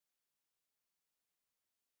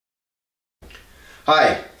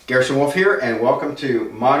Hi, Gershon Wolf here, and welcome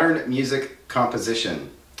to Modern Music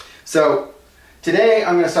Composition. So today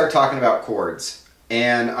I'm going to start talking about chords,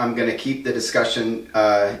 and I'm going to keep the discussion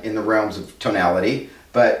in the realms of tonality,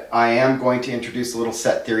 but I am going to introduce a little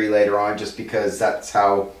set theory later on just because that's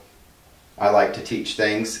how I like to teach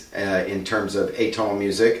things in terms of atonal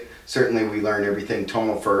music. Certainly we learn everything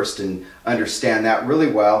tonal first and understand that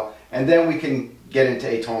really well, and then we can get into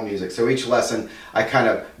atonal music. So each lesson I kind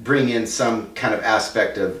of bring in some kind of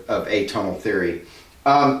aspect of atonal theory.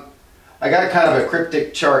 I got kind of a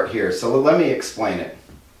cryptic chart here, so let me explain it.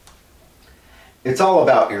 It's all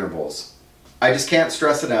about intervals. I just can't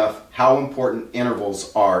stress enough how important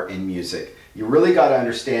intervals are in music. You really got to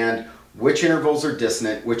understand which intervals are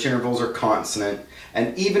dissonant, which intervals are consonant,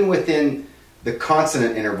 and even within the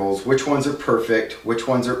consonant intervals, which ones are perfect, which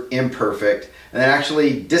ones are imperfect. And then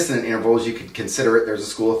actually dissonant intervals, you could consider it. There's a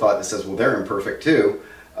school of thought that says, well, they're imperfect too.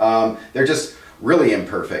 They're just really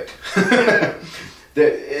imperfect.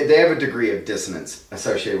 They have a degree of dissonance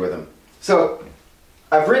associated with them. So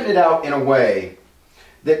I've written it out in a way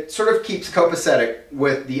that sort of keeps copacetic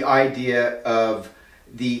with the idea of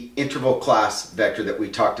the interval class vector that we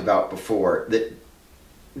talked about before, that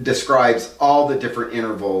describes all the different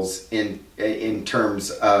intervals in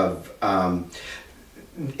terms of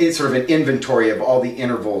it's sort of an inventory of all the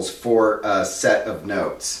intervals for a set of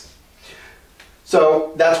notes.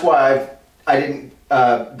 So that's why I didn't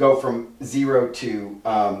go from 0 to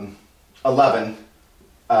 11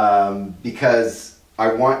 because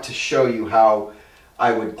I want to show you how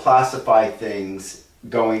I would classify things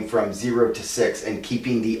going from 0 to 6 and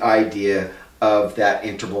keeping the idea of that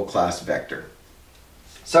interval class vector.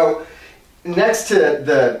 So next to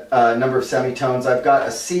the number of semitones, I've got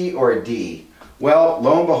a C or a D. Well,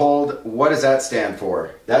 lo and behold, what does that stand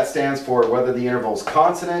for? That stands for whether the interval is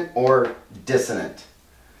consonant or dissonant.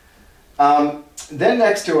 Then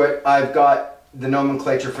next to it, I've got the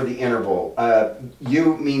nomenclature for the interval.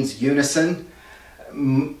 U means unison.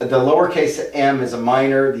 The lowercase m is a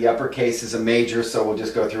minor, the uppercase is a major, so we'll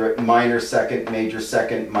just go through it. Minor second,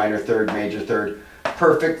 minor third,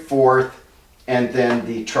 perfect fourth, and then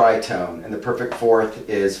the tritone. And the perfect fourth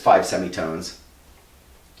is 5 semitones.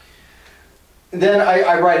 Then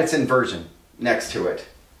I write its inversion next to it.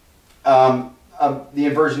 The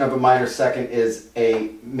inversion of a minor second is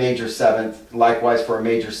a major seventh. Likewise, for a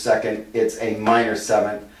major second, it's a minor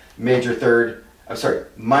seventh. Minor third,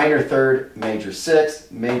 major sixth,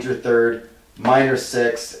 major third, minor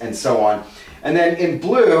sixth, and so on. And then in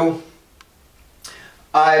blue,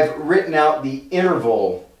 I've written out the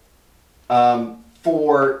interval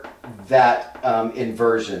for that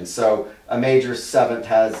inversion. So a major seventh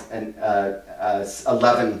has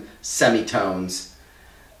 11 semitones.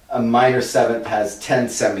 A minor seventh has 10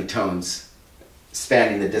 semitones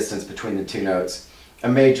spanning the distance between the two notes. A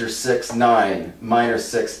major 6, 9, minor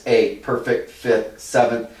 6, 8, perfect 5th,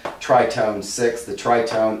 7th, tritone 6. The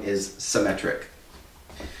tritone is symmetric.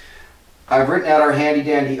 I've written out our handy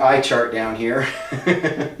dandy eye chart down here.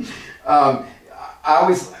 I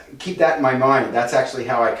always keep that in my mind. That's actually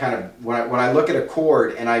how I kind of, when I look at a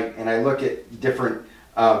chord and I look at different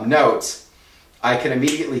notes, I can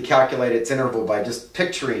immediately calculate its interval by just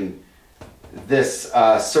picturing this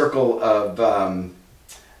circle of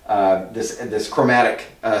this chromatic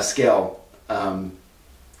scale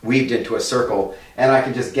weaved into a circle, and I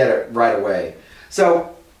can just get it right away.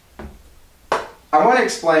 So I want to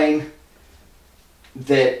explain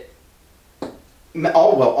that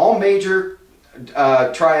all major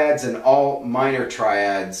triads and all minor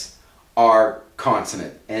triads are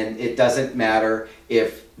consonant, and it doesn't matter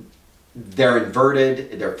if they're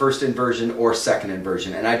inverted, their first inversion or second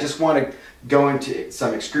inversion. And I just want to go into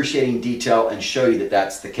some excruciating detail and show you that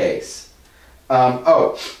that's the case. One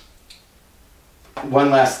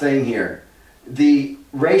last thing here. The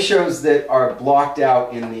ratios that are blocked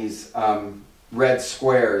out in these red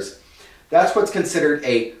squares, that's what's considered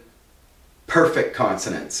a perfect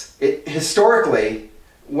consonance. Historically,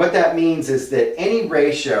 what that means is that any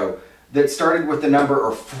ratio that started with the number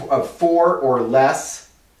of 4 or less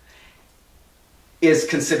is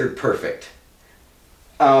considered perfect.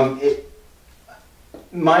 Minor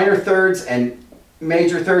thirds and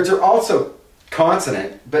major thirds are also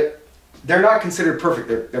consonant, but they're not considered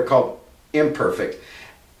perfect. They're called imperfect.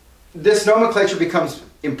 This nomenclature becomes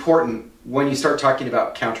important when you start talking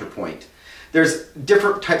about counterpoint. There's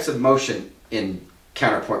different types of motion in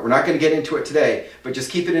counterpoint. We're not going to get into it today, but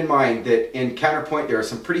just keep it in mind that in counterpoint there are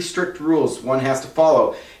some pretty strict rules one has to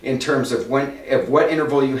follow in terms of what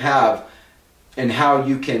interval you have and how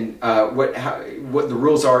you can what the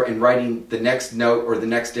rules are in writing the next note or the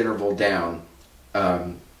next interval down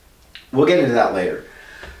We'll get into that later.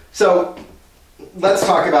 So let's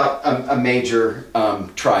talk about a major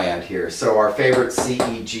triad here. So our favorite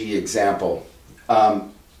C-E-G example.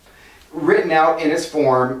 Written out in its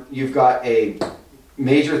form, you've got a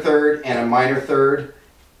major third and a minor third,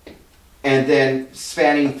 and then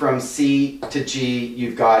spanning from C to G,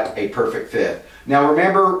 you've got a perfect fifth. Now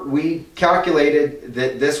remember, we calculated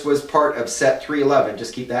that this was part of set 311.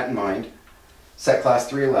 Just keep that in mind. Set class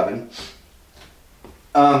 311.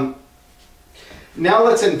 Now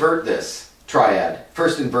let's invert this triad.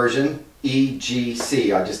 First inversion, E, G,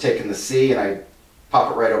 C. I've just taken the C and I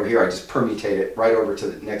pop it right over here. I just permutate it right over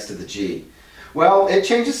to next to the G. Well, it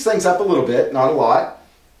changes things up a little bit, not a lot.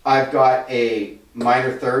 I've got a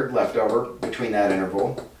minor third left over between that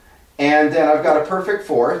interval. And then I've got a perfect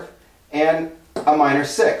fourth and a minor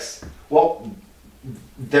sixth. Well,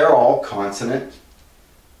 they're all consonant.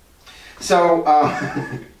 So,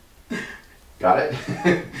 got it?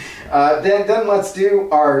 Then let's do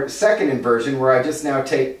our second inversion where I just now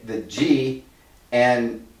take the G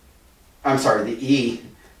and, I'm sorry, the E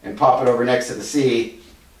and pop it over next to the C.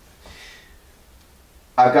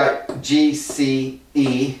 I've got G, C,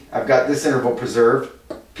 E. I've got this interval preserved,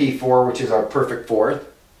 P4, which is our perfect fourth.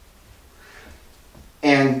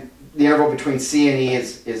 And the interval between C and E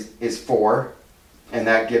is 4, and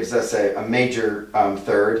that gives us a major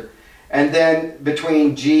third. And then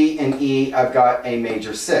between G and E, I've got a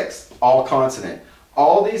major sixth, all consonant.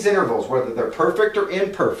 All these intervals, whether they're perfect or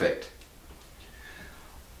imperfect,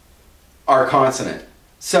 are consonant.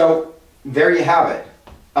 So there you have it.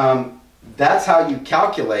 That's how you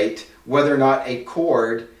calculate whether or not a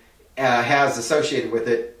chord has associated with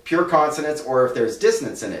it pure consonants or if there's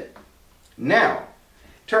dissonance in it. Now,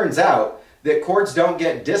 turns out that chords don't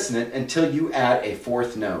get dissonant until you add a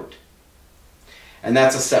fourth note. And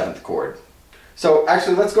that's a seventh chord. So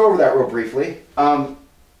actually, let's go over that real briefly. And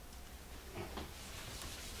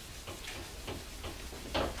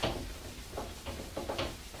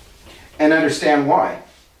understand why.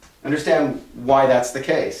 Understand why that's the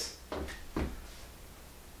case.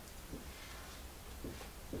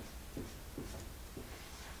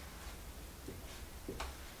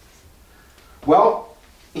 Well,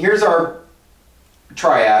 here's our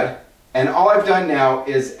triad, and all I've done now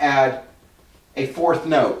is add a fourth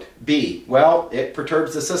note, B. Well, it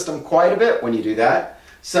perturbs the system quite a bit when you do that.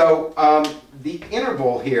 So the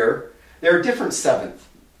interval here, there are different seventh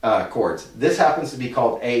chords. This happens to be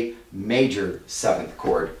called a major seventh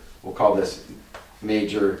chord. We'll call this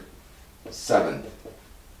major seventh.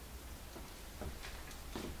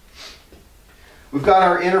 We've got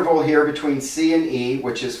our interval here between C and E,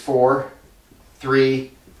 which is 4,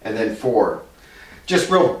 3, and then 4. Just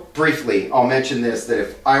real briefly, I'll mention this, that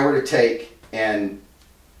if I were to take and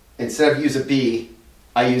instead of use a B,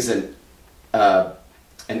 I use an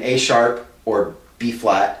A sharp or B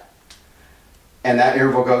flat, and that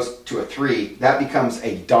interval goes to a 3, that becomes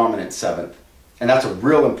a dominant seventh. And that's a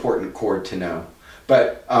real important chord to know.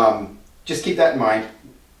 But just keep that in mind.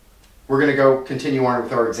 We're going to continue on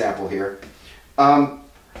with our example here. Now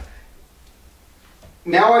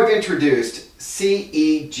I've introduced C,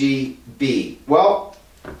 E, G, B. Well,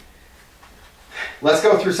 let's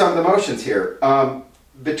go through some of the motions here.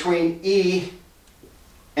 Between E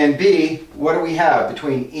and B, what do we have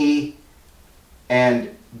between E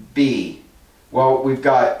and B? Well, we've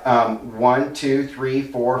got 1, 2, 3,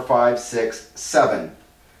 4, 5, 6, 7.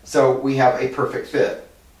 So we have a perfect fifth.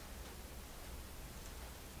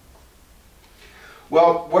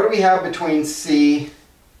 Well, what do we have between C?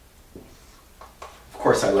 Of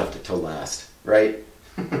course, I left it till last, right?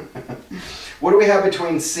 What do we have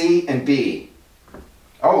between C and B?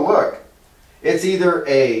 Oh, look. It's either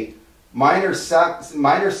a minor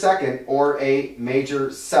second or a major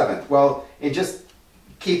seventh. Well, in just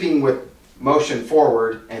keeping with motion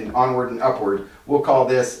forward and onward and upward, we'll call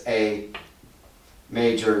this a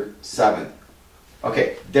major seventh.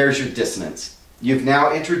 Okay, there's your dissonance. You've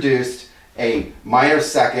now introduced a minor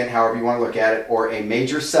second, however you want to look at it, or a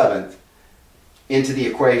major seventh into the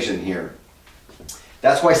equation here.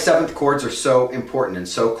 That's why seventh chords are so important and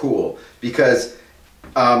so cool, because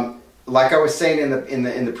like I was saying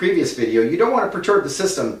in the previous video, you don't want to perturb the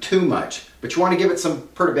system too much, but you want to give it some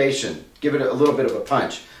perturbation, give it a little bit of a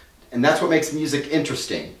punch. And that's what makes music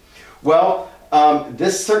interesting. Well,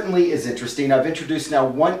 this certainly is interesting. I've introduced now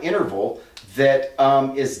one interval that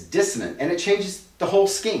is dissonant, and it changes the whole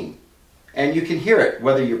scheme. And you can hear it,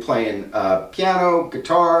 whether you're playing piano,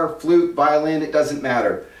 guitar, flute, violin, it doesn't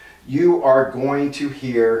matter. You are going to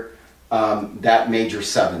hear that major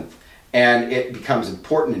seventh. And it becomes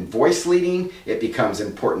important in voice leading, it becomes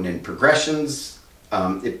important in progressions.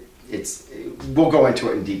 We'll go into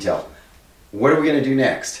it in detail. what are we going to do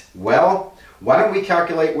next? Well, why don't we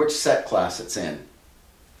calculate which set class it's in?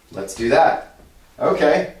 Let's do that.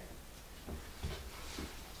 Okay.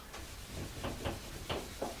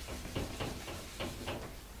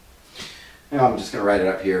 Now I'm just going to write it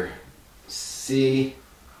up here. C,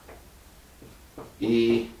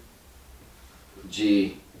 E,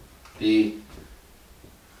 G, B,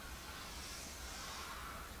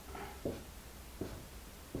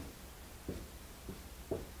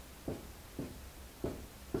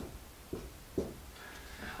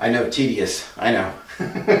 I know, tedious, I know.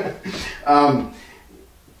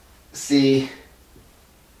 C,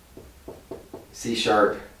 C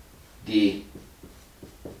sharp, D,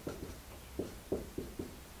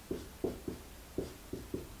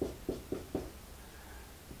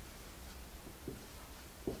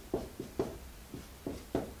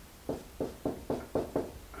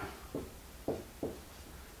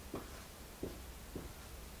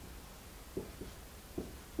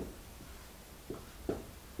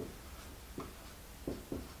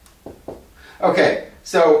 okay,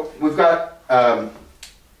 so we've got,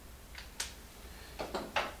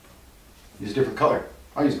 use a different color.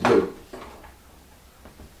 I'll use blue.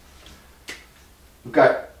 We've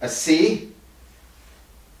got a C,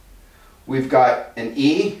 we've got an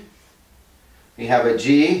E, we have a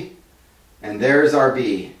G, and there's our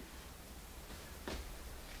B.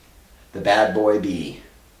 The bad boy B.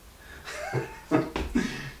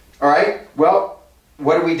 All right, well,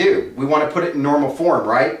 what do? We want to put it in normal form,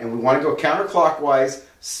 right? And we want to go counterclockwise,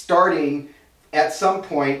 starting at some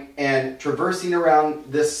point and traversing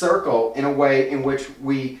around this circle in a way in which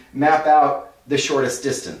we map out the shortest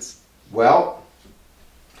distance. Well,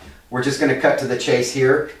 we're just going to cut to the chase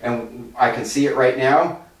here, and I can see it right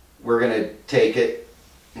now. We're going to take it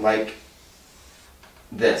like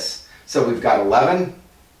this. So we've got 11.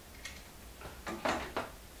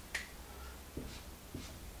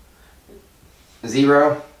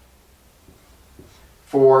 Zero,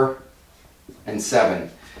 4, and 7.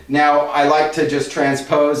 Now I like to just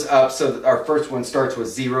transpose up so that our first one starts with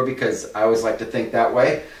 0 because I always like to think that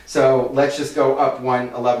way. So let's just go up 1,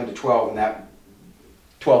 11 to 12, and that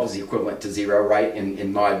 12 is the equivalent to 0, right, in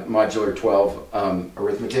modular 12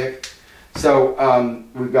 arithmetic. So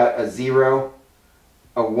we've got a 0,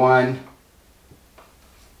 a 1,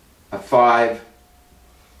 a 5,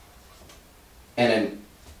 and an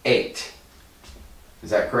 8. Is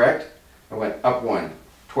that correct? I went up 1,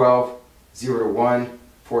 12, 0 to 1,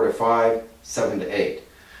 4 to 5, 7 to 8.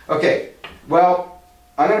 Okay, well,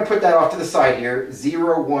 I'm going to put that off to the side here.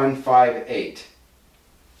 0, 1, 5, 8.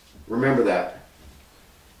 Remember that.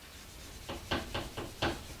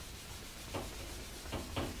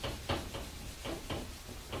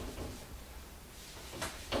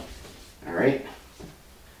 All right,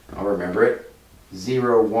 I'll remember it.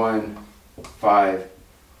 0, 1, 5,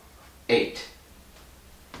 8.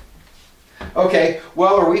 Okay,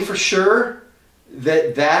 well, are we for sure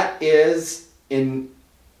that that is in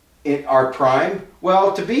our prime?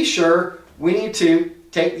 Well, to be sure, we need to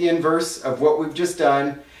take the inverse of what we've just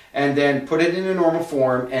done and then put it in a normal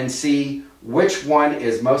form and see which one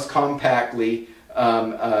is most compactly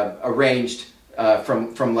arranged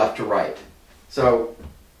from left to right. So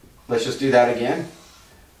let's just do that again.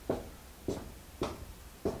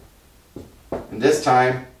 And this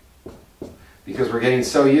time, because we're getting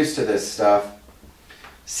so used to this stuff,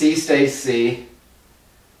 C stays C,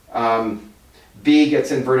 B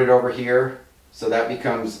gets inverted over here, so that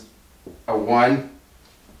becomes a 1.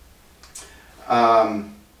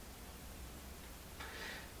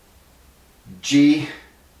 G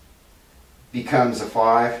becomes a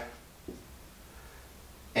 5,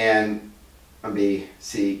 and B,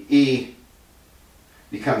 C, E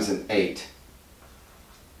becomes an 8.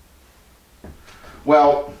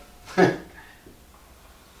 Well,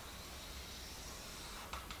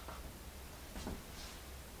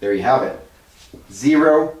 there you have it.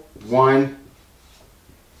 0, 1,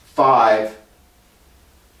 5,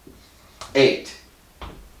 8.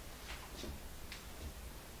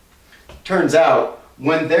 Turns out,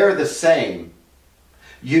 when they're the same,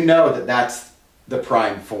 you know that that's the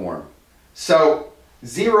prime form. So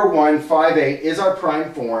 0, 1, 5, 8 is our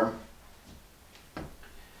prime form.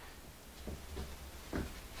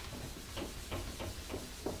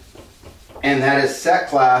 And that is set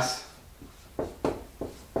class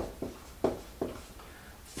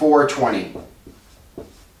 420.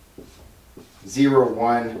 0,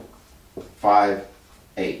 1, 5,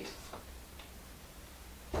 8.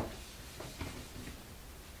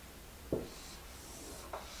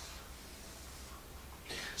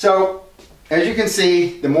 So, as you can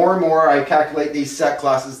see, the more and more I calculate these set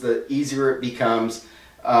classes, the easier it becomes.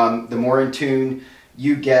 the more in tune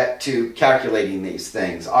you get to calculating these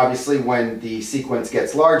things. Obviously, when the sequence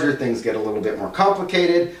gets larger, things get a little bit more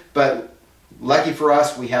complicated, but lucky for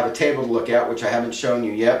us, we have a table to look at, which I haven't shown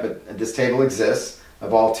you yet, but this table exists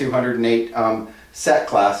of all 208 set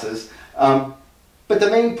classes. But the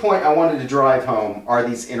main point I wanted to drive home are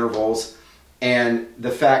these intervals and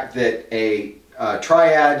the fact that a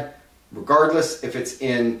triad, regardless if it's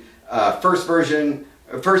in first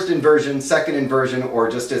inversion, second inversion, or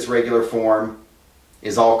just its regular form,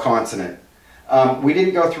 is all consonant. We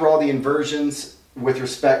didn't go through all the inversions with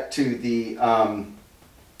respect to the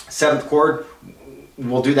seventh chord.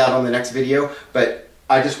 We'll do that on the next video, but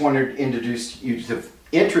I just wanted to introduce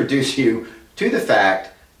you to the fact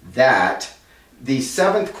that the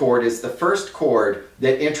seventh chord is the first chord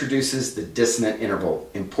that introduces the dissonant interval.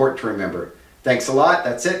 Important to remember. Thanks a lot.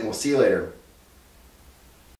 That's it, and we'll see you later.